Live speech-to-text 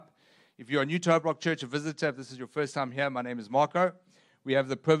If you're new to Hope Rock Church, a visitor, if this is your first time here, my name is Marco. We have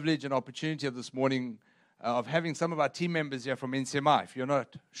the privilege and opportunity of this morning of having some of our team members here from NCMI. If you're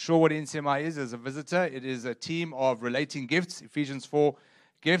not sure what NCMI is as a visitor, it is a team of relating gifts, Ephesians 4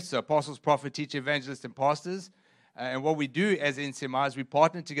 gifts, so apostles, prophet, teacher, evangelists, and pastors. And what we do as NCMI is we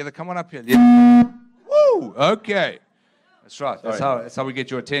partner together. Come on up here. Woo! Okay. That's right. That's how we get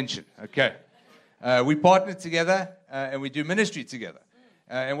your attention. Okay. We partner together and we do ministry together.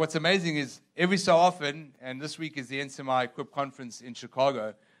 And what's amazing is every so often, and this week is the NCMI Equip Conference in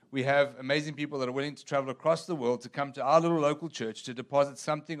Chicago, we have amazing people that are willing to travel across the world to come to our little local church to deposit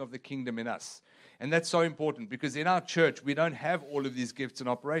something of the kingdom in us. And that's so important because in our church, we don't have all of these gifts in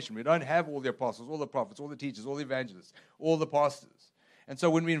operation. We don't have all the apostles, all the prophets, all the teachers, all the evangelists, all the pastors. And so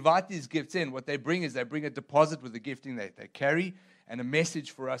when we invite these gifts in, what they bring is they bring a deposit with the gifting they carry and a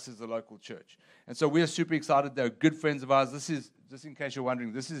message for us as a local church. And so we are super excited. They're good friends of ours. This is, just in case you're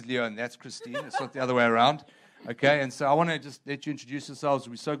wondering, this is Leo and that's Christine. It's not the other way around. Okay, and so I want to just let you introduce yourselves.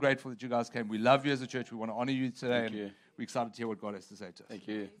 We're so grateful that you guys came. We love you as a church. We want to honor you today. Thank you. We're excited to hear what God has to say to us. Thank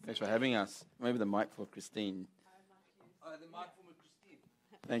you. Thanks for having us. Maybe the mic for Christine. The mic for Christine.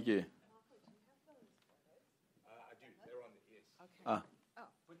 Thank you. I do. They're on the ears. Okay.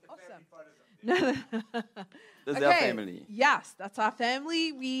 Put the family photos up there. No. This is our family. Yes, that's our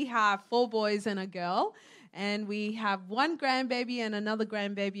family. We have 4 boys and a girl, and we have 1 grandbaby and another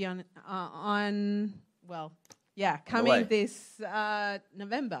grandbaby coming this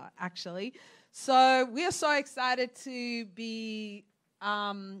November, actually. So we are so excited to be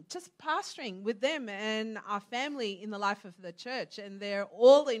just pastoring with them and our family in the life of the church. And they're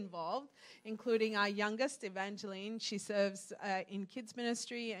all involved, including our youngest, Evangeline. She serves in kids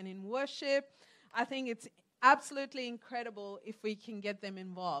ministry and in worship. I think it's absolutely incredible if we can get them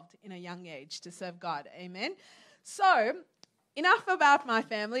involved in a young age to serve God. Amen. So, enough about my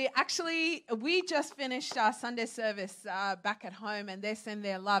family. Actually, we just finished our Sunday service back at home, and they send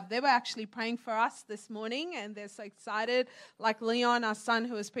their love. They were actually praying for us this morning, and they're so excited. Like Leon, our son,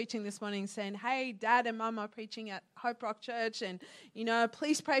 who was preaching this morning, saying, "Hey, Dad and Mum are preaching at Hope Rock Church, and,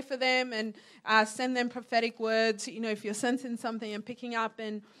 please pray for them and send them prophetic words, if you're sensing something and picking up."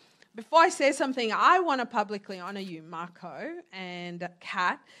 And before I say something, I want to publicly honor you, Marco and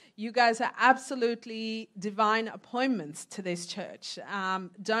Kat. You guys are absolutely divine appointments to this church.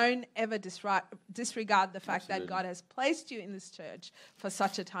 Don't ever disregard the fact that God has placed you in this church for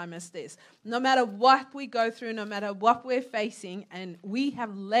such a time as this. No matter what we go through, no matter what we're facing, and we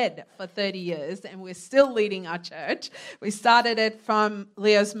have led for 30 years, and we're still leading our church. We started it from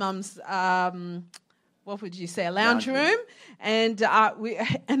Leo's mum's a lounge room, and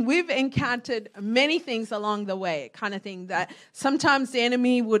we've encountered many things along the way, kind of thing that sometimes the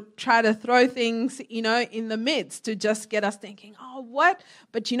enemy would try to throw things, in the midst to just get us thinking, oh, what?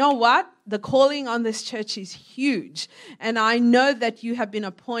 But you know what? The calling on this church is huge, and I know that you have been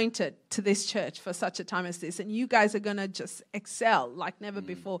appointed to this church for such a time as this, and you guys are going to just excel like never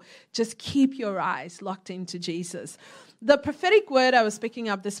before. Just keep your eyes locked into Jesus. The prophetic word I was picking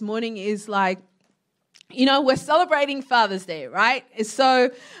up this morning is like, we're celebrating Father's Day, right?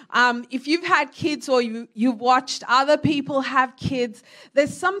 So if you've had kids or you've watched other people have kids,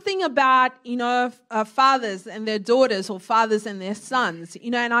 there's something about, fathers and their daughters or fathers and their sons,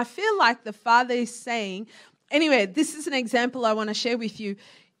 and I feel like the father is saying, anyway, this is an example I want to share with you.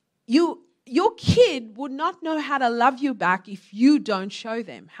 Your kid would not know how to love you back if you don't show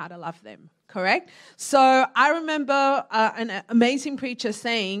them how to love them. Correct? So I remember an amazing preacher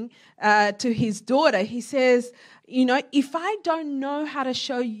saying to his daughter, he says, if I don't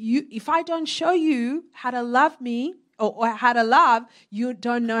show you how to love me or how to love, you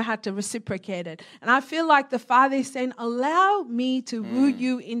don't know how to reciprocate it. And I feel like the Father is saying, allow me to woo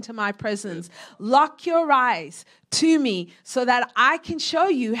you into my presence. Lock your eyes to me so that I can show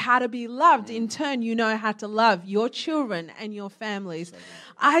you how to be loved. In turn, you know how to love your children and your families.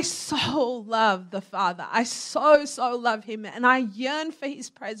 I so love the Father. I so love him. And I yearn for his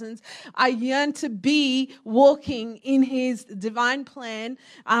presence. I yearn to be walking in his divine plan,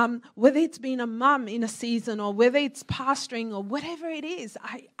 whether it's being a mum in a season or whether it's pastoring or whatever it is.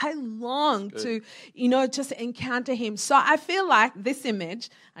 I long to, just encounter him. So I feel like this image,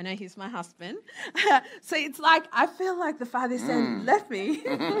 I know he's my husband. So it's like, I feel like the Father said, let me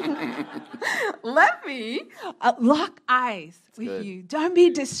lock eyes with you. Don't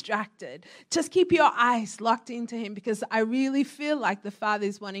be distracted. Just keep your eyes locked into him, because I really feel like the Father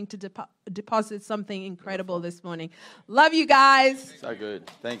is wanting to deposit something incredible this morning. Love you guys. So good.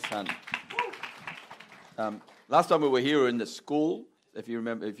 Thanks, hon. Last time we were here in the school, if you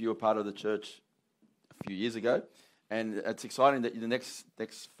remember, if you were part of the church a few years ago, And it's exciting that the next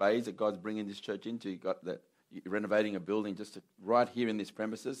phase that God's bringing this church into, you got that you're renovating a building right here in this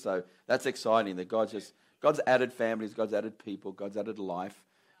premises. So that's exciting that God's added families, God's added people, God's added life.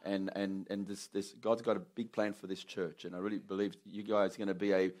 And this God's got a big plan for this church. And I really believe you guys are going to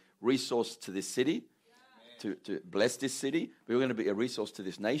be a resource to this city, to bless this city. But we're going to be a resource to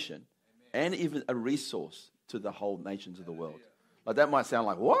this nation, and even a resource to the whole nations of the world. Like that might sound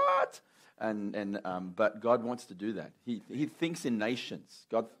like, what? But God wants to do that. He thinks in nations.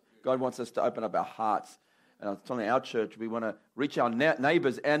 God wants us to open up our hearts. And I was telling our church, we want to reach our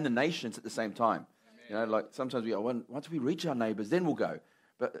neighbors and the nations at the same time. You know, like sometimes we go, once we reach our neighbors, then we'll go.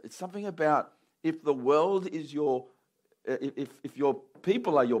 But it's something about if the world is if your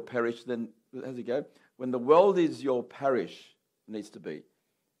people are your parish, then how's it go? When the world is your parish, it needs to be,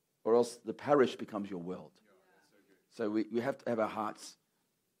 or else the parish becomes your world. So we have to have our hearts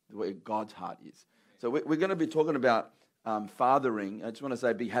the way God's heart is. So we're going to be talking about fathering. I just want to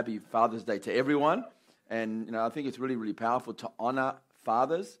say, be happy Father's Day to everyone. And I think it's really, really powerful to honor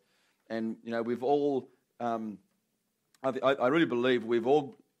fathers. And we've all. I really believe we've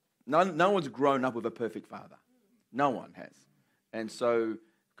all, no one's grown up with a perfect father. No one has. And so,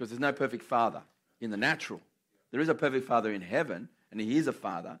 because there's no perfect father in the natural. There is a perfect father in heaven, and he is a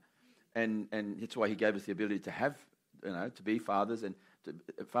father. And that's why he gave us the ability to have, to be fathers and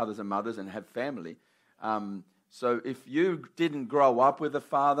mothers and have family. So if you didn't grow up with a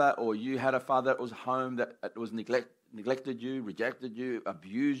father, or you had a father that was home that was neglected you, rejected you,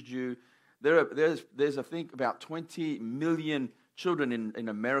 abused you, There's I think about 20 million children in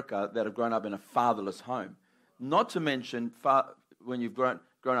America that have grown up in a fatherless home. Not to mention when you've grown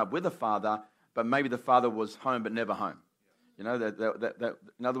up with a father, but maybe the father was home but never home. In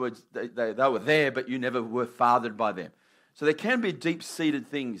other words, they were there, but you never were fathered by them. So there can be deep-seated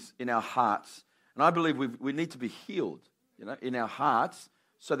things in our hearts, and I believe we need to be healed, in our hearts,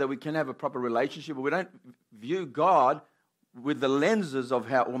 so that we can have a proper relationship. But we don't view God with the lenses of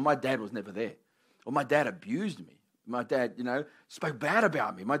how, my dad was never there. Or my dad abused me. My dad, spoke bad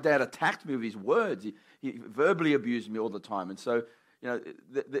about me. My dad attacked me with his words. He verbally abused me all the time. And so,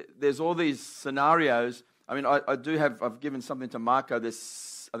 there's all these scenarios. I mean, I've given something to Marco. I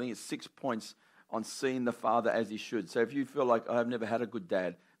think it's 6 points on seeing the father as he should. So if you feel like, I've never had a good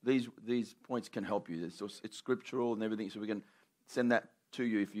dad, these points can help you. It's scriptural and everything. So we can send that to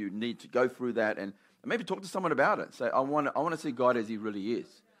you if you need to go through that and maybe talk to someone about it. Say, I want to see God as he really is.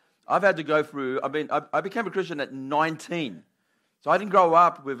 I've had to go through, I became a Christian at 19. So I didn't grow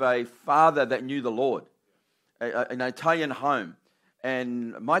up with a father that knew the Lord, an Italian home.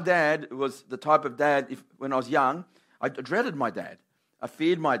 And my dad was the type of dad, when I was young, I dreaded my dad. I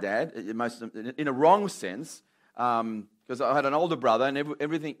feared my dad, in a wrong sense, because I had an older brother, and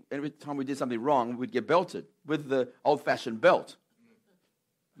every time we did something wrong, we'd get belted with the old-fashioned belt.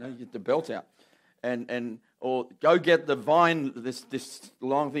 You get the belt out. Or go get the vine, this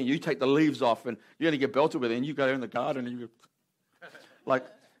long thing. You take the leaves off, and you're going to get belted with it. And you go in the garden, and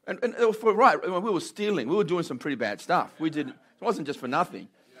and it was right. We were stealing. We were doing some pretty bad stuff. It wasn't just for nothing,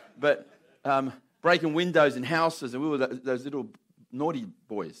 but breaking windows in houses, and we were those little naughty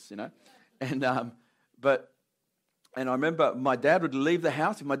boys, And I remember my dad would leave the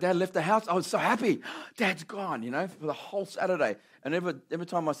house. If my dad left the house, I was so happy. Dad's gone, for the whole Saturday. And every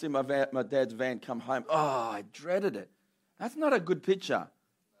time I see my dad's van come home, I dreaded it. That's not a good picture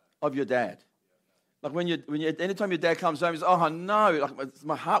of your dad. Like anytime your dad comes home, he's, oh no, like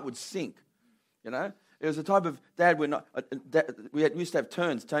my heart would sink. It was the type of dad we used to have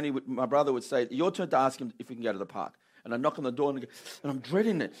turns. Tony, my brother, would say, your turn to ask him if we can go to the park. And I knock on the door and I'm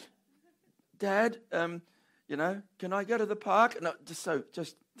dreading it. Dad, can I go to the park? No, this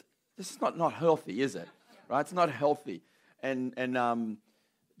is not healthy, is it? Right? It's not healthy. And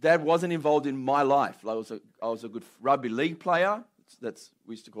Dad wasn't involved in my life. I was a good rugby league player.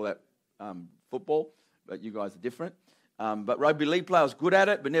 We used to call that football, but you guys are different. But rugby league player, I was good at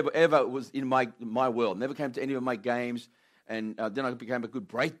it, but never ever was in my world. Never came to any of my games. And then I became a good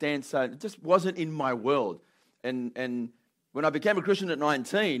break dancer. It just wasn't in my world. And when I became a Christian at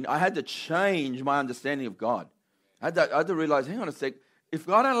 19, I had to change my understanding of God. I had to realize, hang on a sec, if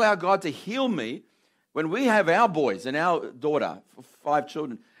I don't allow God to heal me, when we have our boys and our daughter, 5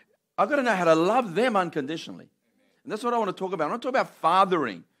 children, I've got to know how to love them unconditionally. And that's what I want to talk about. I want to talk about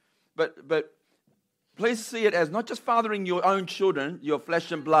fathering. But please see it as not just fathering your own children, your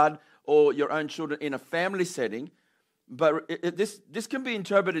flesh and blood, or your own children in a family setting, but this can be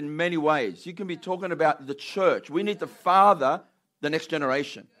interpreted in many ways. You can be talking about the church. We need to father the next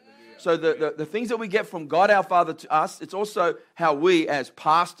generation. So the things that we get from God our Father to us, it's also how we as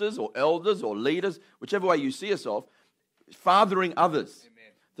pastors or elders or leaders, whichever way you see yourself, fathering others.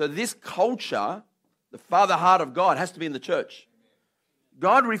 Amen. So this culture, the father heart of God, has to be in the church.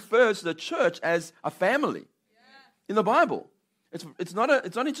 God refers to the church as a family in the Bible. It's not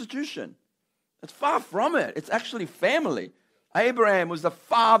an institution. It's far from it. It's actually family. Abraham was the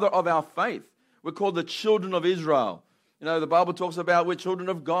father of our faith. We're called the children of Israel. You know, the Bible talks about we're children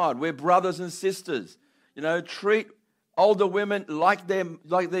of God. We're brothers and sisters. You know, treat older women like they're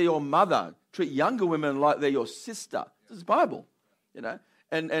your mother. Treat younger women like they're your sister. This is the Bible. You know,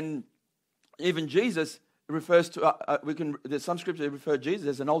 and even Jesus refers to there's some scripture that refer to Jesus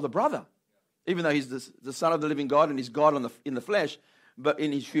as an older brother, even though he's the Son of the living God and he's God in the flesh. But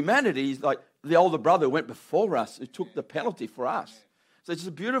in his humanity, he's like the older brother who went before us, who took the penalty for us. So it's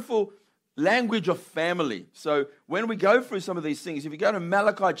a beautiful language of family. So when we go through some of these things, if you go to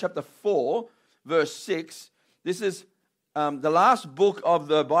Malachi chapter 4, verse 6, this is the last book of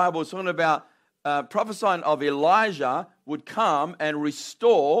the Bible. It's talking about prophesying of Elijah would come and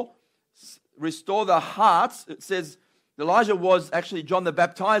restore the hearts. It says Elijah was actually John the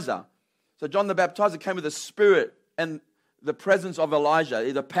Baptizer. So John the Baptizer came with the spirit and the presence of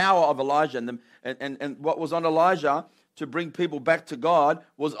Elijah, the power of Elijah. And what was on Elijah to bring people back to God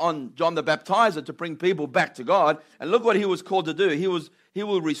was on John the Baptizer to bring people back to God. And look what he was called to do. He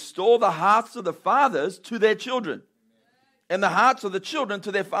will restore the hearts of the fathers to their children and the hearts of the children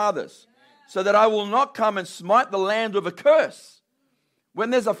to their fathers, so that I will not come and smite the land with a curse. When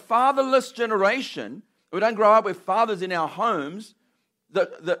there's a fatherless generation, we don't grow up with fathers in our homes,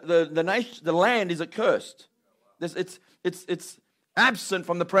 the land is accursed. It's absent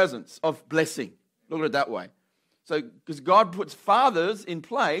from the presence of blessing. Look at it that way. So, because God puts fathers in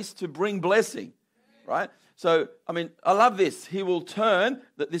place to bring blessing, right? So, I mean, I love this. He will turn,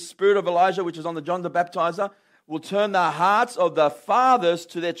 this spirit of Elijah, which is on the John the Baptizer, will turn the hearts of the fathers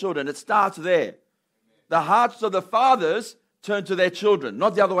to their children. It starts there. The hearts of the fathers turn to their children,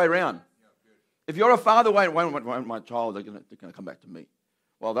 not the other way around. If you're a father, when my child, they're going to come back to me.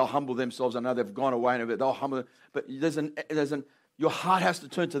 Well, they'll humble themselves. I know they've gone away and they'll humble them. But your heart has to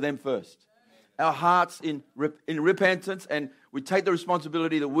turn to them first. Our hearts in repentance, and we take the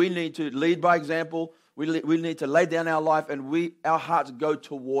responsibility that we need to lead by example. We need to lay down our life, and our hearts go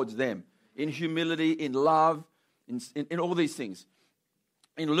towards them in humility, in love, in all these things.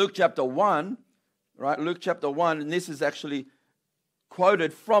 In Luke chapter 1, right? Luke chapter 1, and this is actually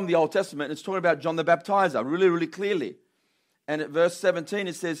quoted from the Old Testament. It's talking about John the Baptizer really, really clearly. And at verse 17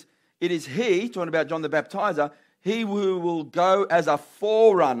 it says, it is he, talking about John the Baptizer, he who will go as a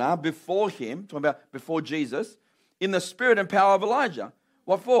forerunner before him, talking about before Jesus, in the spirit and power of Elijah.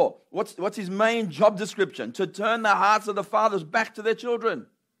 What for? What's his main job description? To turn the hearts of the fathers back to their children,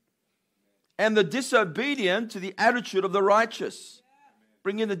 and the disobedient to the attitude of the righteous.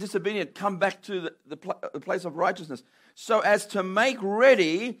 Bring in the disobedient, come back to the place of righteousness, so as to make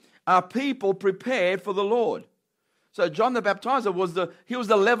ready a people prepared for the Lord. So John the Baptizer was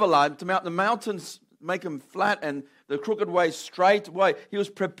the leveler to the mountains, make them flat and the crooked way straight way. He was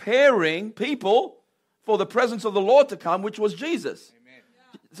preparing people for the presence of the Lord to come, which was Jesus. Amen.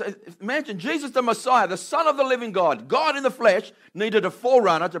 So imagine Jesus the Messiah, the Son of the living God, God in the flesh, needed a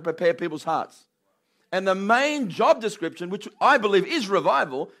forerunner to prepare people's hearts. And the main job description, which I believe is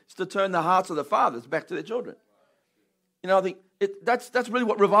revival, is to turn the hearts of the fathers back to their children. You know, I think that's really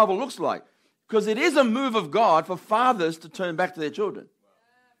what revival looks like. Because it is a move of God for fathers to turn back to their children.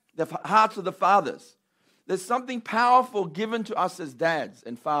 The hearts of the fathers. There's something powerful given to us as dads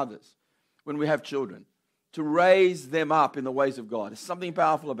and fathers when we have children, to raise them up in the ways of God. There's something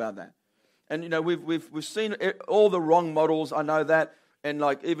powerful about that. And, you know, we've seen all the wrong models. I know that. And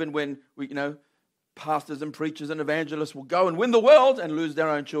like even when pastors and preachers and evangelists will go and win the world and lose their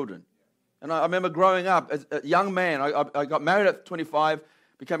own children. And I remember growing up as a young man. I got married at 25,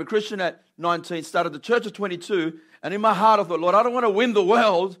 became a Christian at 19, started the church at 22. And in my heart I thought, Lord, I don't want to win the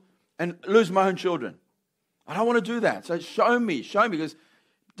world and lose my own children. I don't want to do that. So show me, because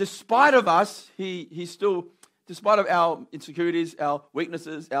despite of us, he still, despite of our insecurities, our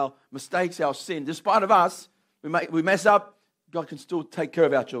weaknesses, our mistakes, our sin, despite of us, we mess up, God can still take care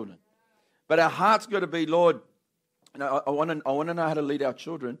of our children. But our heart's got to be, Lord, I want to know how to lead our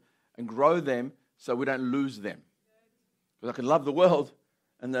children and grow them so we don't lose them. Because I can love the world,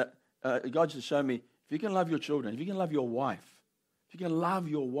 and God just showed me, if you can love your children, if you can love your wife, if you can love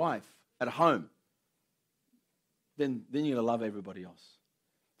your wife at home, then you're going to love everybody else.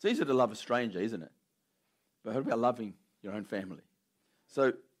 It's easy to love a stranger, isn't it? But what about loving your own family?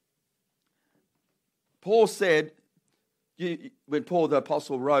 So Paul said, when Paul the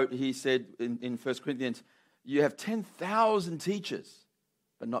apostle wrote, he said in 1 Corinthians, you have 10,000 teachers,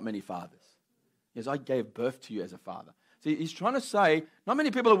 but not many fathers. Yes, I gave birth to you as a father. See, he's trying to say, not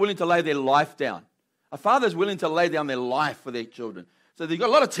many people are willing to lay their life down. A father is willing to lay down their life for their children. So they've got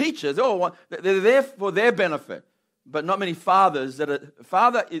a lot of teachers. They're there for their benefit. But not many fathers the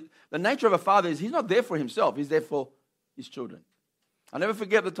nature of a father is he's not there for himself. He's there for his children. I'll never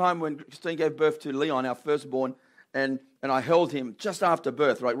forget the time when Christine gave birth to Leon, our firstborn, and I held him just after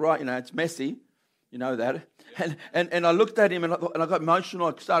birth, right, it's messy, you know that. And I looked at him and I got emotional.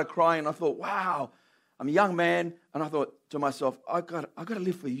 I started crying and I thought, wow, I'm a young man. And I thought to myself, I've got to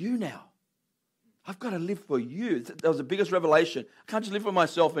live for you now. I've got to live for you. That was the biggest revelation. I can't just live for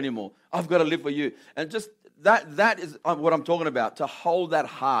myself anymore. I've got to live for you. And just that is what I'm talking about, to hold that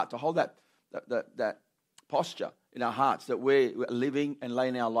heart, to hold that posture in our hearts that we're living and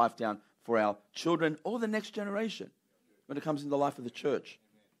laying our life down for our children or the next generation when it comes in the life of the church.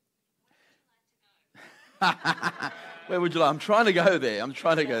 Where would you like? I'm trying to go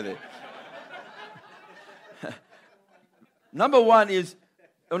there. Number one is,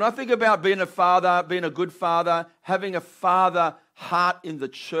 when I think about being a father, being a good father, having a father heart in the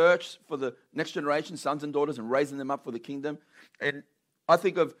church for the next generation, sons and daughters, and raising them up for the kingdom, and I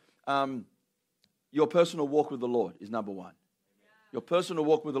think of your personal walk with the Lord is number one. Your personal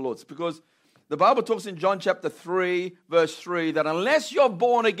walk with the Lord. It's because the Bible talks in John chapter 3, verse 3, that unless you're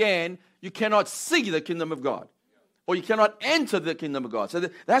born again, you cannot see the kingdom of God. Or you cannot enter the kingdom of God. So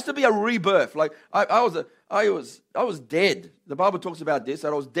there has to be a rebirth. Like I was dead. The Bible talks about this,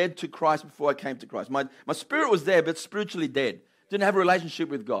 that I was dead to Christ before I came to Christ. My spirit was there, but spiritually dead. Didn't have a relationship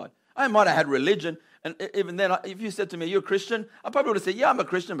with God. I might have had religion, and even then, if you said to me, "You're a Christian," I probably would have said, "Yeah, I'm a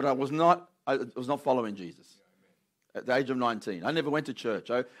Christian," but I was not following Jesus. At the age of 19, I never went to church.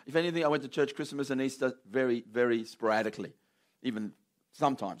 If anything, I went to church Christmas and Easter very, very sporadically. Even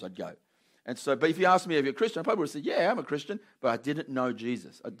sometimes I'd go. And so, but if you asked me if you're a Christian, I probably would have said, "Yeah, I'm a Christian," but I didn't know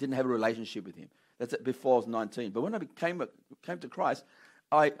Jesus. I didn't have a relationship with him. That's it, before I was 19. But when I came to Christ,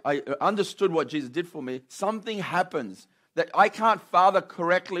 I understood what Jesus did for me. Something happens that I can't father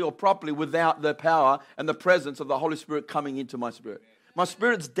correctly or properly without the power and the presence of the Holy Spirit coming into my spirit. My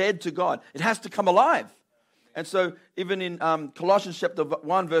spirit's dead to God. It has to come alive. And so even in Colossians chapter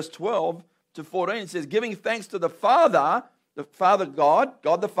 1, verse 12 to 14, it says, giving thanks to the Father God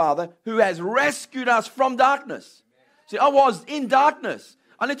the Father, who has rescued us from darkness. See, I was in darkness.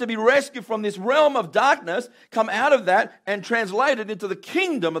 I need to be rescued from this realm of darkness, come out of that and translated into the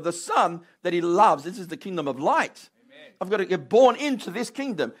kingdom of the Son that he loves. This is the kingdom of light. Amen. I've got to get born into this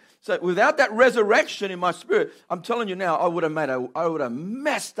kingdom. So without that resurrection in my spirit, I'm telling you now, I would have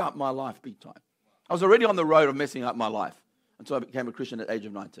messed up my life big time. I was already on the road of messing up my life until I became a Christian at the age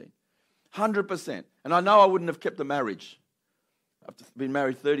of 19. 100%. And I know I wouldn't have kept the marriage. I've been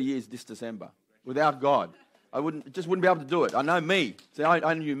married 30 years this December. Without God, I just wouldn't be able to do it. I know me. See,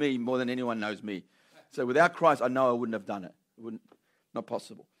 I knew me more than anyone knows me. So without Christ, I know I wouldn't have done it. Not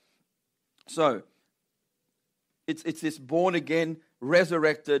possible. So it's this born again,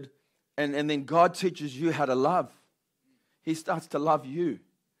 resurrected, and then God teaches you how to love. He starts to love you.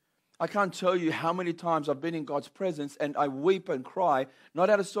 I can't tell you how many times I've been in God's presence and I weep and cry,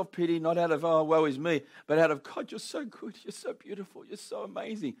 not out of self-pity, not out of, oh, woe is me, but out of, God, you're so good, you're so beautiful, you're so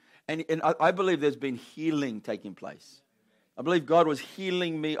amazing. And I believe there's been healing taking place. I believe God was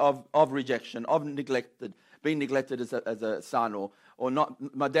healing me of rejection, of being neglected as a son, or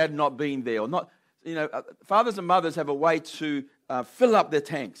not, my dad not being there, or not, fathers and mothers have a way to fill up their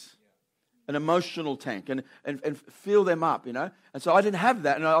tanks. An emotional tank and fill them up, And so I didn't have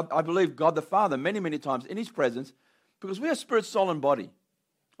that. And I believe God the Father many, many times in his presence, because we are spirit, soul, and body.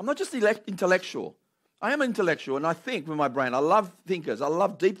 I'm not just intellectual. I am intellectual, and I think with my brain. I love thinkers. I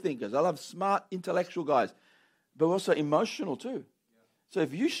love deep thinkers. I love smart, intellectual guys, but also emotional too. So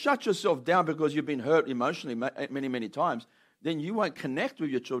if you shut yourself down because you've been hurt emotionally many, many times, then you won't connect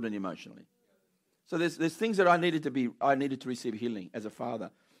with your children emotionally. So there's things that I needed to receive healing as a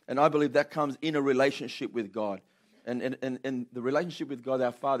father. And I believe that comes in a relationship with God. And the relationship with God,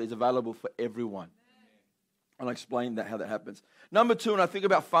 our Father, is available for everyone. And I'll explain how that happens. Number two, when I think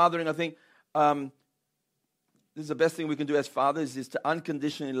about fathering, I think this is the best thing we can do as fathers, is to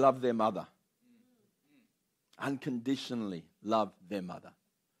unconditionally love their mother. Unconditionally love their mother.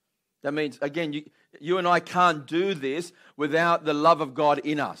 That means, again, you and I can't do this without the love of God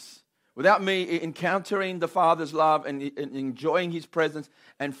in us. Without me encountering the Father's love and enjoying his presence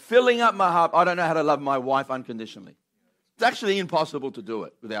and filling up my heart, I don't know how to love my wife unconditionally. It's actually impossible to do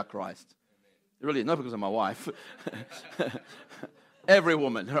it without Christ. It really is, not because of my wife. Every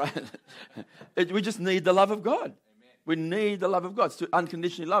woman, right? We just need the love of God. We need the love of God. It's to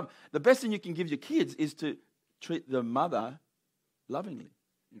unconditionally love. The best thing you can give your kids is to treat the mother lovingly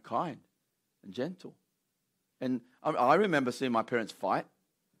and kind and gentle. And I remember seeing my parents fight.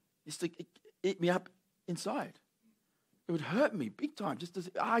 It used to eat me up inside. It would hurt me big time just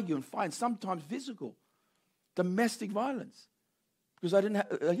to argue and fight, and sometimes physical. Domestic violence. Because they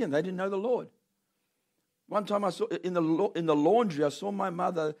didn't know the Lord. One time I saw in the laundry, I saw my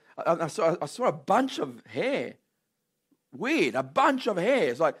mother, I saw a bunch of hair. Weird, a bunch of hair.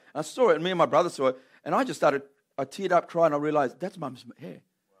 It's like, I saw it, and me and my brother saw it, and I teared up crying. I realized, that's Mum's hair.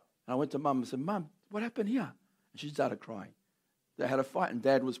 And I went to Mum and said, Mum, what happened here? And she started crying. They had a fight, and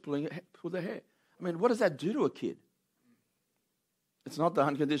Dad was pulling their hair. I mean, what does that do to a kid? It's not the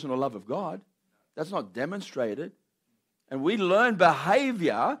unconditional love of God. That's not demonstrated. And we learn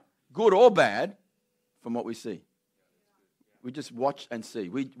behavior, good or bad, from what we see. We just watch and see.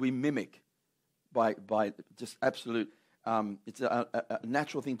 We mimic by just absolute, it's a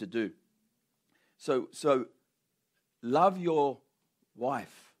natural thing to do. So love your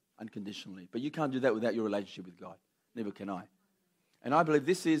wife unconditionally. But you can't do that without your relationship with God. Neither can I. And I believe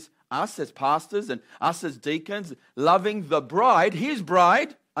this is us as pastors and us as deacons loving the bride, his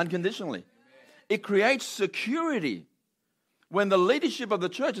bride, unconditionally. Amen. It creates security. When the leadership of the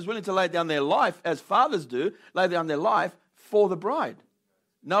church is willing to lay down their life, as fathers do, lay down their life for the bride,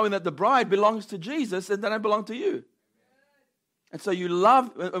 knowing that the bride belongs to Jesus and they don't belong to you. And so you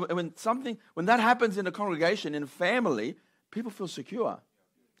love, when that happens in a congregation, in a family, people feel secure.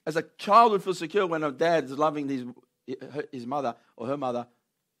 As a child would feel secure when a dad is loving his mother or her mother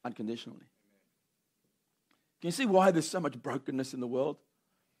unconditionally. Can you see why there's so much brokenness in the world?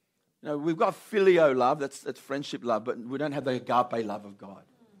 You know, we've got filial love, that's friendship love, but we don't have the agape love of God.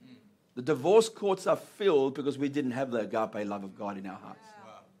 The divorce courts are filled because we didn't have the agape love of God in our hearts.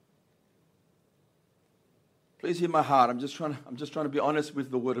 Wow. Please hear my heart. I'm just trying to be honest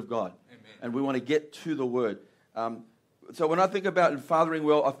with the Word of God. Amen. And we want to get to the Word. So when I think about fathering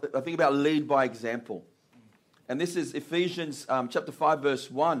well, I think about lead by example. And this is Ephesians chapter 5,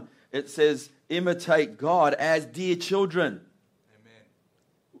 verse 1. It says, imitate God as dear children.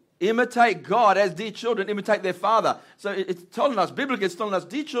 Imitate God as dear children, imitate their father. So it's telling us, biblically it's telling us,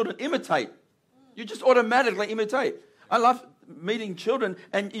 dear children, imitate. You just automatically imitate. I love meeting children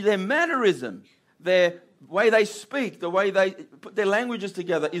and their mannerism, their way they speak, the way they put their languages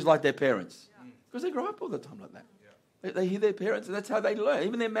together is like their parents. Because they grow up all the time like that. They hear their parents and that's how they learn,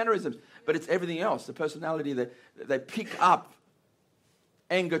 even their mannerisms. But it's everything else, the personality that they pick up,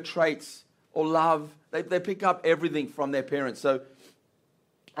 anger traits or love. They pick up everything from their parents. So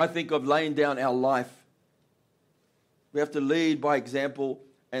I think of laying down our life. We have to lead by example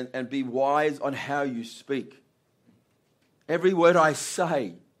and be wise on how you speak. Every word I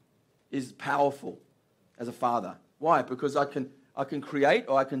say is powerful as a father. Why? Because I can create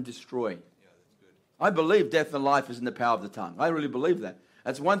or I can destroy. Yeah, that's good. I believe death and life is in the power of the tongue. I really believe that.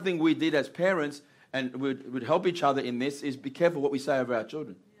 That's one thing we did as parents, and we'd help each other in this, is be careful what we say over our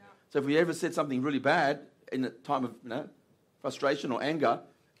children. Yeah. So if we ever said something really bad in a time of frustration or anger,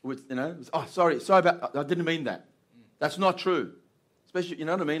 sorry about, I didn't mean that. That's not true. Especially, you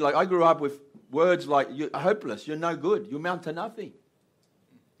know what I mean? Like I grew up with words like, you're hopeless, you're no good, you amount to nothing.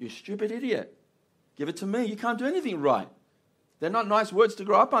 You stupid idiot. Give it to me, you can't do anything right. They're not nice words to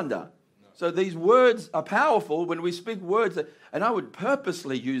grow up under. No. So these words are powerful when we speak words, and I would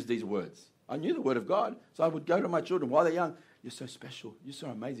purposely use these words. I knew the word of God, so I would go to my children while they're young. You're so special, you're so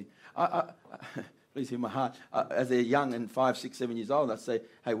amazing. Please hear my heart. As they're young and 5, 6, 7 years old, I say,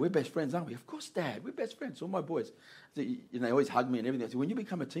 hey, we're best friends, aren't we? Of course, Dad, we're best friends, all my boys. So, they always hug me and everything. I say, when you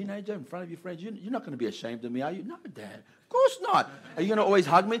become a teenager in front of your friends, you're not going to be ashamed of me, are you? No, Dad, of course not. Are you going to always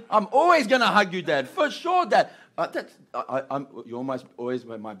hug me? I'm always going to hug you, Dad, for sure, Dad. You're almost always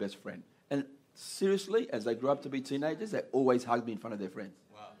my best friend. And seriously, as they grew up to be teenagers, they always hugged me in front of their friends.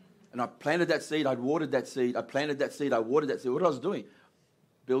 Wow. And I planted that seed, I'd watered that seed, I planted that seed, I watered that seed. What I was doing?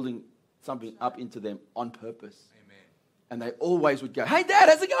 Building something up into them on purpose. Amen. And they always would go, hey, Dad,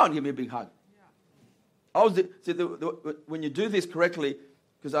 how's it going? Give me a big hug. Yeah. When you do this correctly,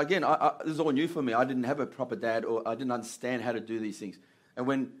 because again, this is all new for me. I didn't have a proper dad, or I didn't understand how to do these things. And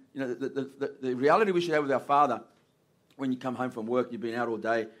when, the reality we should have with our father, when you come home from work, you've been out all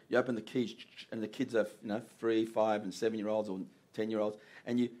day, you open the keys, and the kids are 3, 5, and 7-year-olds or 10-year-olds,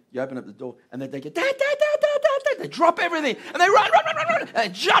 and you open up the door, and they go, Dad, Dad, Dad, Dad, Dad, Dad. They drop everything, and they run, and they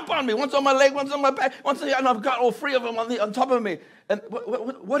jump on me. One's on my leg, one's on my back, and I've got all 3 of them on top of me. And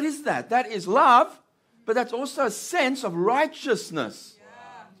what is that? That is love, but that's also a sense of righteousness.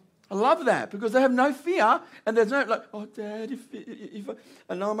 I love that, because they have no fear, and there's no like, oh, Dad, if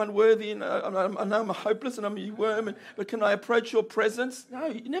I know I'm unworthy, and I know I'm hopeless, and I'm a worm, but can I approach your presence? No,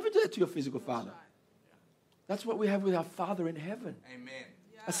 you never do that to your physical father. That's what we have with our Father in heaven. Amen.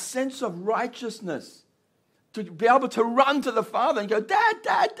 A sense of righteousness. to be able to run to the Father and go, Dad,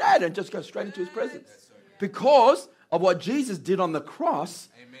 Dad, Dad, and just go straight into his presence. Because of what Jesus did on the cross,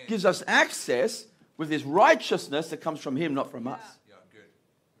 gives us access with his righteousness that comes from him, not from us.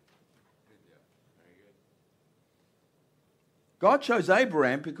 God chose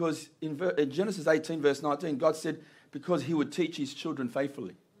Abraham because in Genesis 18, verse 19, God said, because he would teach his children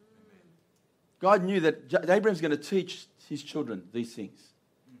faithfully. God knew that Abraham's going to teach his children these things.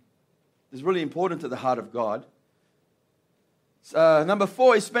 It's really important to the heart of God. Number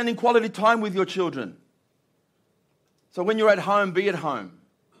 4 is spending quality time with your children. So when you're at home, be at home.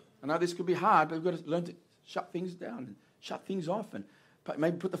 I know this could be hard, but we've got to learn to shut things down and shut things off and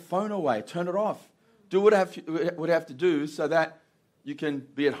maybe put the phone away, turn it off. Do what you have to do so that you can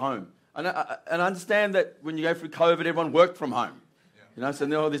be at home. And I understand that when you go through COVID, everyone worked from home. Yeah. You know, so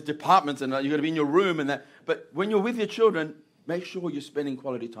there are all these departments and you've got to be in your room and that. But when you're with your children, make sure you're spending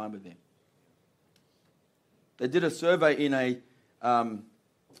quality time with them. They did a survey in a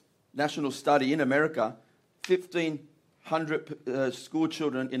national study in America. 1,500 school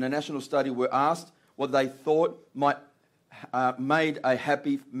children in a national study were asked what they thought might made a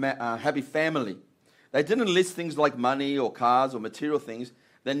happy family. They didn't list things like money or cars or material things.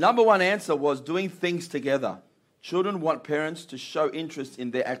 Their number one answer was doing things together. Children want parents to show interest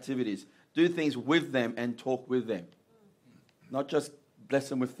in their activities, do things with them and talk with them. Not just bless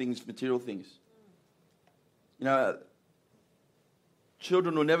them with things, material things. You know,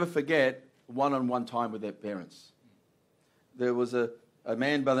 children will never forget one-on-one time with their parents. There was a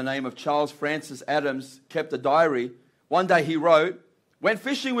man by the name of Charles Francis Adams, kept a diary. One day he wrote, "Went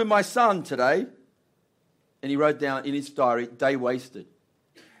fishing with my son today." And he wrote down in his diary, "Day wasted."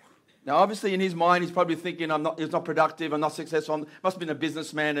 Now, obviously, in his mind, he's probably thinking, he's not productive, I'm not successful, must have been a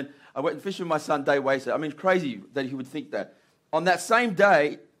businessman, and I went fishing with my son, day wasted. I mean, it's crazy that he would think that. On that same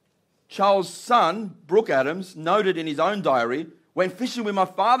day, Charles' son, Brooke Adams, noted in his own diary, "Went fishing with my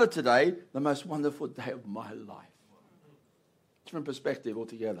father today, the most wonderful day of my life." Different perspective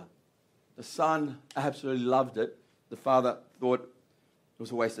altogether. The son absolutely loved it. The father thought it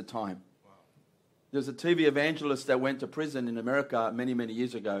was a waste of time. There was a TV evangelist that went to prison in America many, many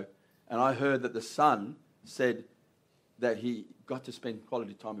years ago, and I heard that the son said that he got to spend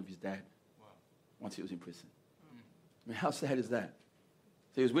quality time with his dad once he was in prison. I mean, how sad is that?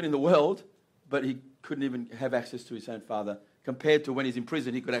 So he was winning the world, but he couldn't even have access to his own father, compared to when he's in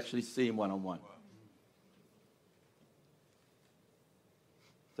prison, he could actually see him one-on-one.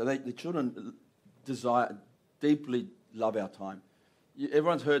 So the children deeply love our time.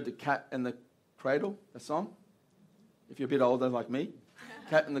 Everyone's heard the Cat and the Cradle, a song? If you're a bit older like me.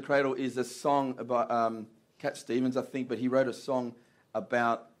 Cat in the Cradle is a song about Cat Stevens, I think, but he wrote a song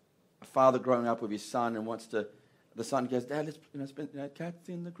about a father growing up with his son and the son goes, "Dad, let's spend cats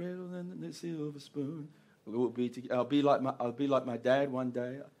in the cradle and the silver spoon. I'll be like my dad one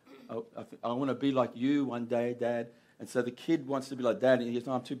day. I want to be like you one day, Dad." And so the kid wants to be like Dad, and he goes,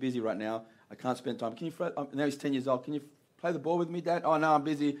 "No, I'm too busy right now. I can't spend time. Can you?" Now he's 10 years old. "Can you play the ball with me, Dad?" "Oh, no, I'm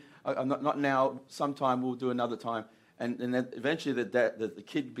busy. I'm not now. Sometime we'll do another time." And then eventually the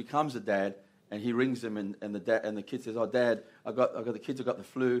kid becomes a dad, and he rings him, and the kid says, "Oh, Dad, I got the kids have got the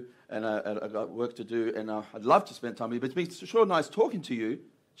flu, and I got work to do, and I'd love to spend time with you, but it's sure nice talking to you.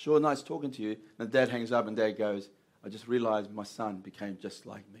 Sure nice talking to you." And Dad hangs up, and Dad goes, "I just realized my son became just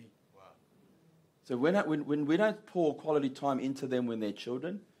like me." Wow. So when we don't pour quality time into them when they're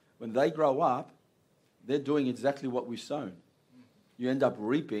children, when they grow up, they're doing exactly what we've sown. You end up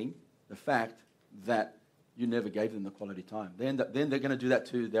reaping the fact that you never gave them the quality time. Then they're going to do that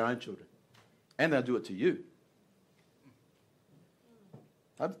to their own children. And they'll do it to you.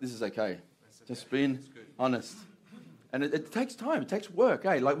 I hope this is okay. Just being honest. And it takes time. It takes work.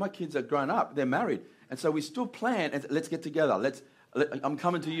 Like my kids are grown up. They're married. And so we still plan. And let's get together. I'm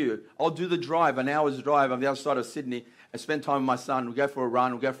coming to you. I'll do the drive, an hour's drive on the other side of Sydney, and spend time with my son. We'll go for a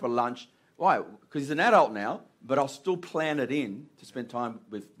run. We'll go for a lunch. Why? Because he's an adult now, but I'll still plan it in to spend time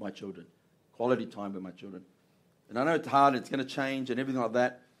with my children. Quality time with my children. And I know it's hard. It's going to change and everything like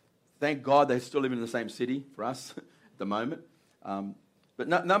that. Thank God they're still living in the same city for us at the moment.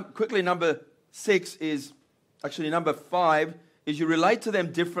 But quickly, number 5 is you relate to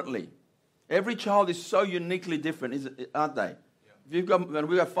them differently. Every child is so uniquely different, aren't they? We've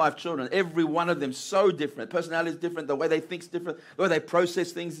got 5 children. Every one of them so different. Personality is different. The way they think is different. The way they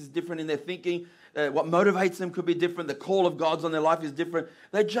process things is different in their thinking. What motivates them could be different. The call of God's on their life is different.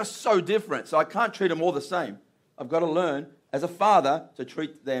 They're just so different. So I can't treat them all the same. I've got to learn, as a father, to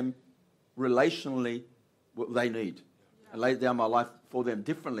treat them relationally what they need. And lay down my life for them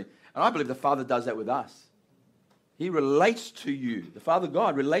differently. And I believe the Father does that with us. He relates to you. The Father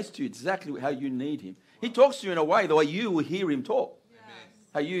God relates to you exactly how you need Him. He talks to you in a way, the way you will hear him talk.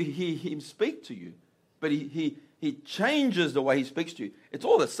 How you hear him speak to you. But he changes the way he speaks to you. It's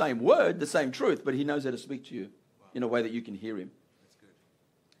all the same word, the same truth, but he knows how to speak to you in a way that you can hear him.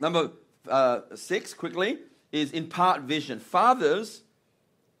 Number 6, quickly, is impart vision. Fathers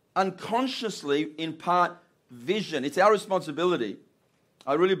unconsciously impart vision. It's our responsibility.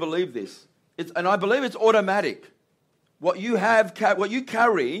 I really believe this. And I believe it's automatic. What you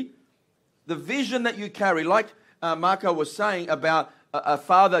carry, the vision that you carry, like Marco was saying about a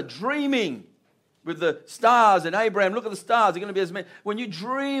father dreaming with the stars and Abraham, look at the stars, they're going to be as many. When you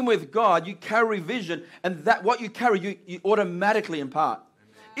dream with God, you carry vision, and that what you carry, you automatically impart.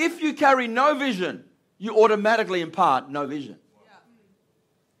 Amen. If you carry no vision, you automatically impart no vision. Yeah.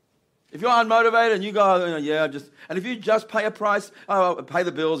 If you're unmotivated and you go, and if you just pay a price, pay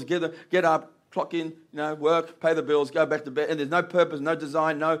the bills, get up, clock in, work, pay the bills, go back to bed, and there's no purpose, no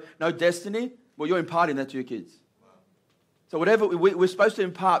design, no destiny, well, you're imparting that to your kids. Wow. So whatever, we're supposed to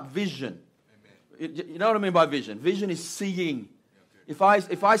impart vision. You know what I mean by vision? Vision is seeing. If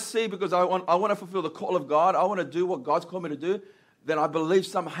I see because I want to fulfill the call of God, I want to do what God's called me to do, then I believe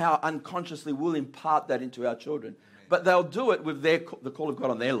somehow unconsciously we'll impart that into our children. Amen. But they'll do it with the call of God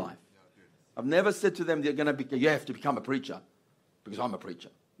on their life. I've never said to them, you have to become a preacher because I'm a preacher.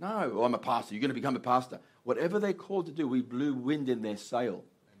 No, or I'm a pastor. You're going to become a pastor. Whatever they're called to do, we blew wind in their sail.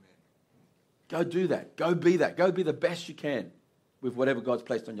 Amen. Go do that. Go be that. Go be the best you can with whatever God's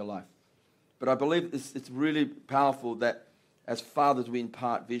placed on your life. But I believe it's really powerful that as fathers we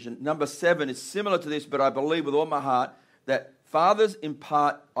impart vision. Number 7 is similar to this, but I believe with all my heart that fathers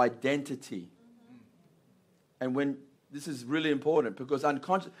impart identity. And this is really important because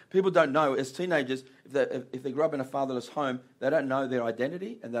people don't know, as teenagers, if they grow up in a fatherless home, they don't know their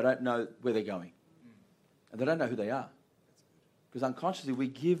identity and they don't know where they're going. And they don't know who they are. Because unconsciously we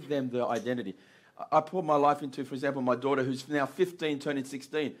give them their identity. I pour my life into, for example, my daughter who's now 15, turning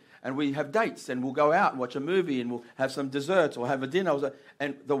 16. And we have dates, and we'll go out and watch a movie, and we'll have some desserts or have a dinner.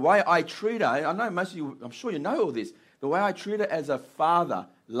 And the way I treat her, I know most of you, I'm sure you know all this, the way I treat her as a father,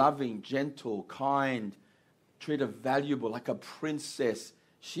 loving, gentle, kind, treat her valuable, like a princess,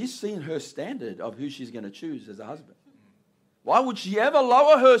 she's seen her standard of who she's going to choose as a husband. Why would she ever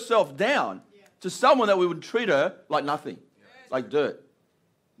lower herself down to someone that we would treat her like nothing, like dirt,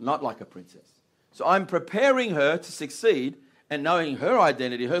 not like a princess? So I'm preparing her to succeed and knowing her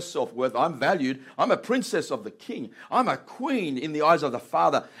identity, her self-worth. I'm valued. I'm a princess of the king. I'm a queen in the eyes of the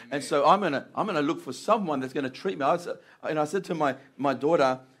Father. Amen. And so I'm gonna look for someone that's going to treat me. I said to my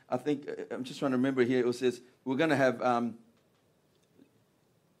daughter, I think, I'm just trying to remember here, it says, we're going to have,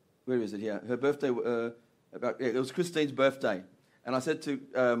 where is it here? Her birthday, it was Christine's birthday. And I said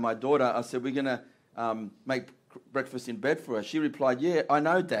to my daughter, I said, we're going to make breakfast in bed for her. She replied, yeah, I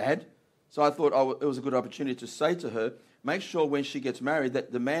know, Dad. So I thought it was a good opportunity to say to her, make sure when she gets married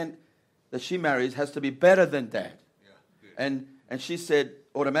that the man that she marries has to be better than Dad. Yeah, and she said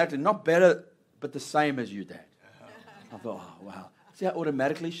automatically, not better, but the same as you, Dad. I thought, oh, wow. See how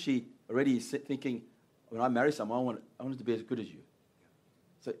automatically she already is thinking, when I marry someone, I want it to be as good as you.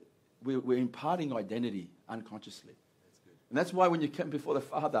 So we're imparting identity unconsciously. That's good. And that's why when you come before the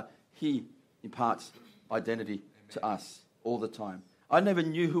Father, He imparts identity to us all the time. I never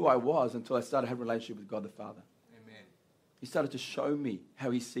knew who I was until I started having a relationship with God the Father. Amen. He started to show me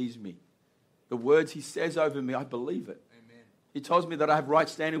how He sees me. The words He says over me, I believe it. Amen. He tells me that I have right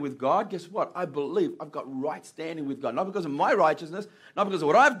standing with God. Guess what? I believe I've got right standing with God. Not because of my righteousness, not because of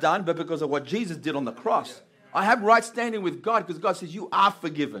what I've done, but because of what Jesus did on the cross. Yeah. I have right standing with God because God says you are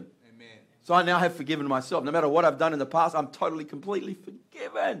forgiven. Amen. So I now have forgiven myself. No matter what I've done in the past, I'm totally, completely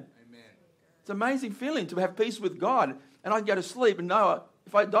forgiven. Amen. It's an amazing feeling to have peace with God. And I can go to sleep and know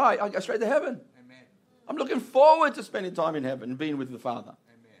if I die, I go straight to heaven. Amen. I'm looking forward to spending time in heaven and being with the Father.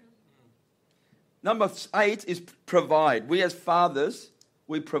 Amen. Number 8 is provide. We as fathers,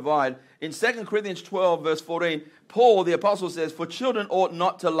 we provide. In 2 Corinthians 12, verse 14, Paul, the apostle, says, for children ought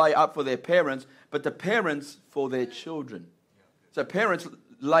not to lay up for their parents, but the parents for their children. So parents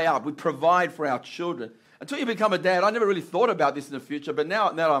lay up. We provide for our children. Until you become a dad, I never really thought about this in the future, but now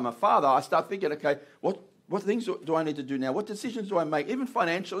that I'm a father, I start thinking, okay, what things do I need to do now? What decisions do I make? Even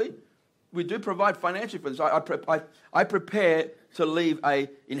financially, we do provide financially for this. I prepare to leave an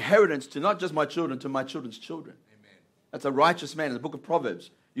inheritance to not just my children, to my children's children. Amen. That's a righteous man in the book of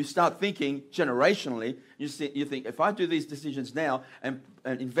Proverbs. You start thinking generationally. You think, if I do these decisions now and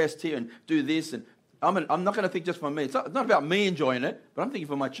invest here and do this, and I'm not going to think just for me. It's not about me enjoying it, but I'm thinking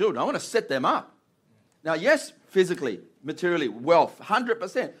for my children. I want to set them up. Now, yes, physically, materially, wealth,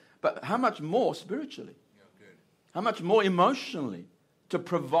 100%. But how much more spiritually? How much more emotionally to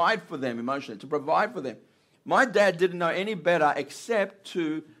provide for them emotionally, to provide for them. My dad didn't know any better except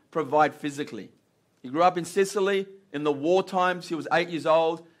to provide physically. He grew up in Sicily in the war times. He was 8 years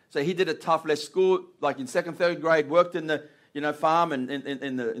old, so he did it tough. Left school, like in second, third grade, worked in the farm and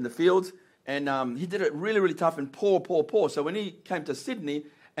in the fields, and he did it really, really tough and poor. So when he came to Sydney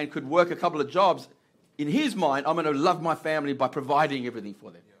and could work a couple of jobs, in his mind, I'm going to love my family by providing everything for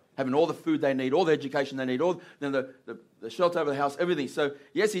them. Having all the food they need, all the education they need, all the shelter over the house, everything. So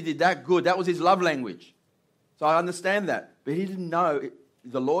yes, he did that good. That was his love language. So I understand that. But he didn't know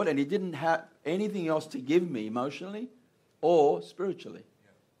the Lord, and he didn't have anything else to give me emotionally or spiritually.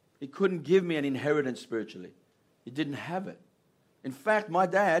 He couldn't give me an inheritance spiritually. He didn't have it. In fact, my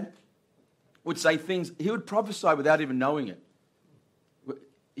dad would say things, he would prophesy without even knowing it.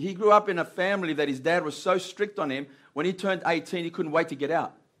 He grew up in a family that his dad was so strict on him, when he turned 18, he couldn't wait to get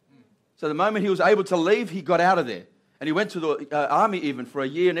out. So the moment he was able to leave, he got out of there. And he went to the army even for a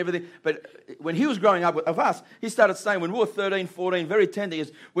year and everything. But when he was growing up with us, he started saying, when we were 13, 14, very tender, he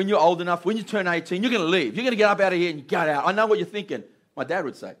goes, when you're old enough, when you turn 18, you're going to leave. You're going to get up out of here and get out. I know what you're thinking. My dad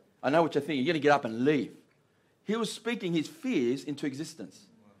would say, I know what you're thinking. You're going to get up and leave. He was speaking his fears into existence.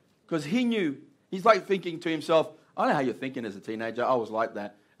 Because he knew, he's like thinking to himself, I know how you're thinking as a teenager. I was like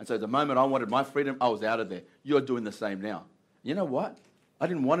that. And so the moment I wanted my freedom, I was out of there. You're doing the same now. You know what? I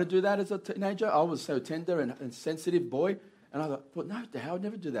didn't want to do that as a teenager. I was so tender and sensitive boy. And I thought, no, I would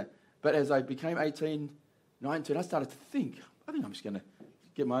never do that. But as I became 18, 19, I started to think, I think I'm just going to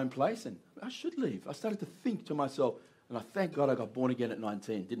get my own place and I should leave. I started to think to myself, and I thank God I got born again at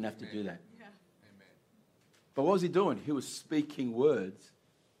 19. Didn't have to do that. Yeah. But what was he doing? He was speaking words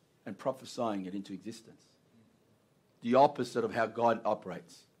and prophesying it into existence. The opposite of how God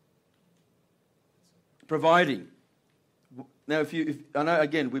operates. Providing. Now, if I know,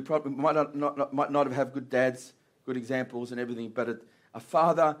 again, we probably might not have good dads, good examples and everything, but a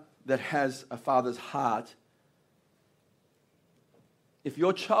father that has a father's heart, if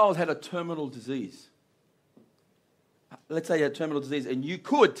your child had a terminal disease, let's say you had terminal disease, and you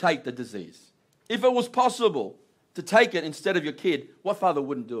could take the disease, if it was possible to take it instead of your kid, what father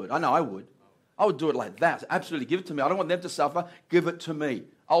wouldn't do it? I know I would. I would do it like that. Absolutely, give it to me. I don't want them to suffer. Give it to me.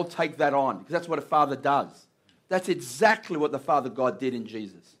 I'll take that on, because that's what a father does. That's exactly what the Father God did in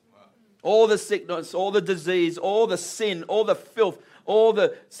Jesus. Wow. All the sickness, all the disease, all the sin, all the filth, all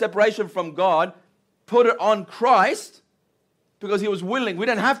the separation from God, put it on Christ because he was willing. We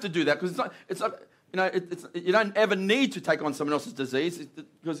don't have to do that because you don't ever need to take on someone else's disease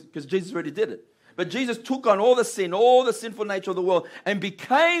because Jesus already did it. But Jesus took on all the sin, all the sinful nature of the world and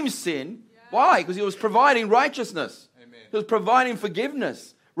became sin. Yeah. Why? Because he was providing righteousness. Amen. He was providing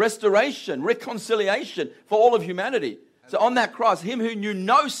forgiveness, restoration, reconciliation for all of humanity. So on that cross, him who knew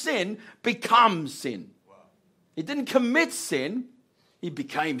no sin becomes sin. Wow. He didn't commit sin, he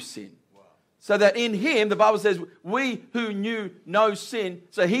became sin. Wow. So that in him, the Bible says, we who knew no sin,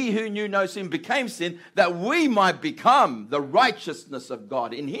 so he who knew no sin became sin, that we might become the righteousness of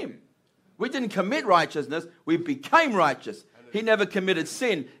God in him. We didn't commit righteousness, we became righteous. He never committed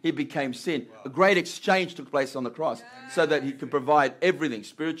sin, he became sin. Wow. A great exchange took place on the cross so that he could provide everything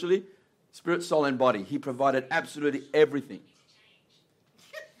spiritually, spirit, soul, and body. He provided absolutely everything.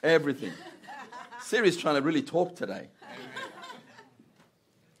 Everything. Siri's trying to really talk today.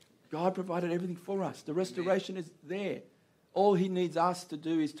 God provided everything for us. The restoration is there. All he needs us to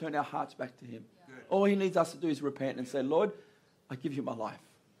do is turn our hearts back to him. All he needs us to do is repent and say, Lord, I give you my life.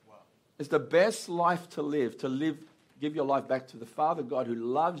 It's the best life to live, give your life back to the Father God who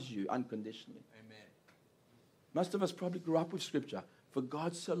loves you unconditionally. Amen. Most of us probably grew up with Scripture. For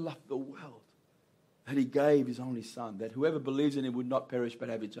God so loved the world that he gave his only Son, that whoever believes in him would not perish but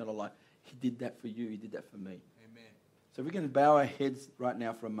have eternal life. He did that for you. He did that for me. Amen. So we're going to bow our heads right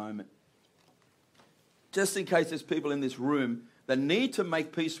now for a moment. Just in case there's people in this room that need to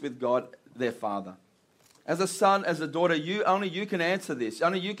make peace with God, their Father. As a son, as a daughter, only you can answer this.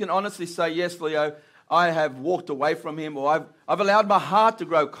 Only you can honestly say, yes, Leo, I have walked away from him, or I've allowed my heart to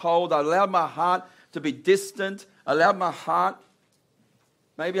grow cold. I've allowed my heart to be distant. I allowed my heart,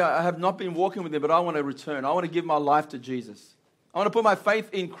 maybe I have not been walking with him, but I want to return. I want to give my life to Jesus. I want to put my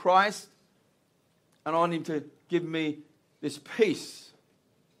faith in Christ, and I want him to give me this peace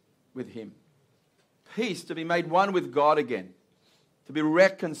with him. Peace to be made one with God again. To be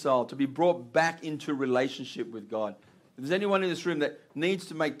reconciled, to be brought back into relationship with God. If there's anyone in this room that needs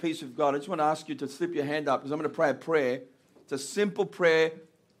to make peace with God, I just want to ask you to slip your hand up because I'm going to pray a prayer. It's a simple prayer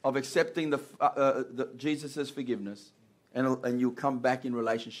of accepting Jesus' forgiveness, and you'll come back in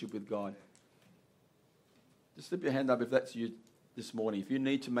relationship with God. Just slip your hand up if that's you this morning. If you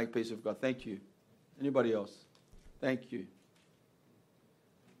need to make peace with God, thank you. Anybody else? Thank you.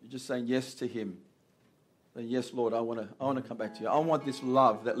 You're just saying yes to Him. Saying, yes, Lord, I want to come back to you. I want this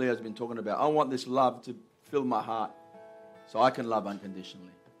love that Leah's been talking about. I want this love to fill my heart so I can love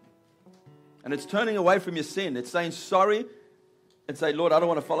unconditionally. And it's turning away from your sin. It's saying sorry and say, Lord, I don't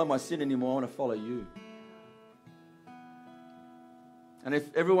want to follow my sin anymore. I want to follow you. And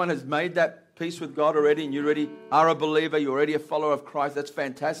if everyone has made that peace with God already and you already are a believer, you're already a follower of Christ, that's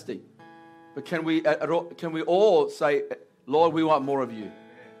fantastic. But can we all say, Lord, we want more of you?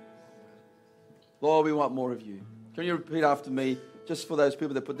 Lord, we want more of you. Can you repeat after me, just for those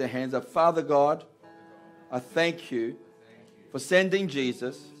people that put their hands up? Father God, I thank you for sending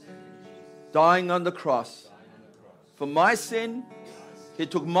Jesus, dying on the cross. For my sin, He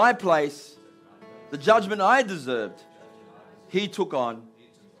took my place. The judgment I deserved, He took on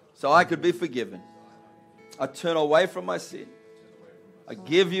so I could be forgiven. I turn away from my sin. I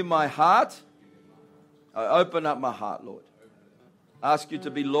give you my heart. I open up my heart, Lord. I ask you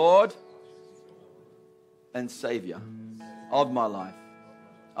to be Lord and Savior of my life.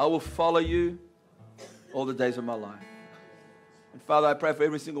 I will follow you all the days of my life. And Father, I pray for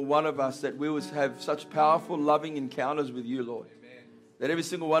every single one of us that we will have such powerful, loving encounters with you, Lord. Amen. That every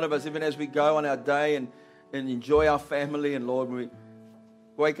single one of us, even as we go on our day and enjoy our family, and Lord, when we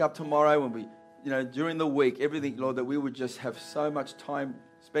wake up tomorrow, when we, during the week, everything, Lord, that we would just have so much time,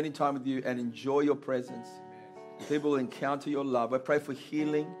 spending time with you and enjoy your presence. Amen. People will encounter your love. I pray for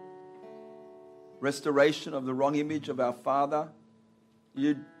healing, restoration of the wrong image of our Father.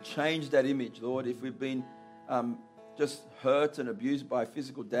 You change that image, Lord. If we've been just hurt and abused by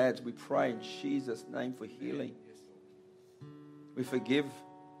physical dads, we pray in Jesus' name for healing. We forgive,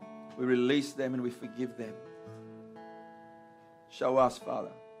 we release them, and we forgive them. Show us,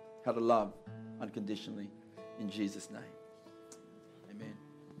 Father, how to love unconditionally in Jesus' name.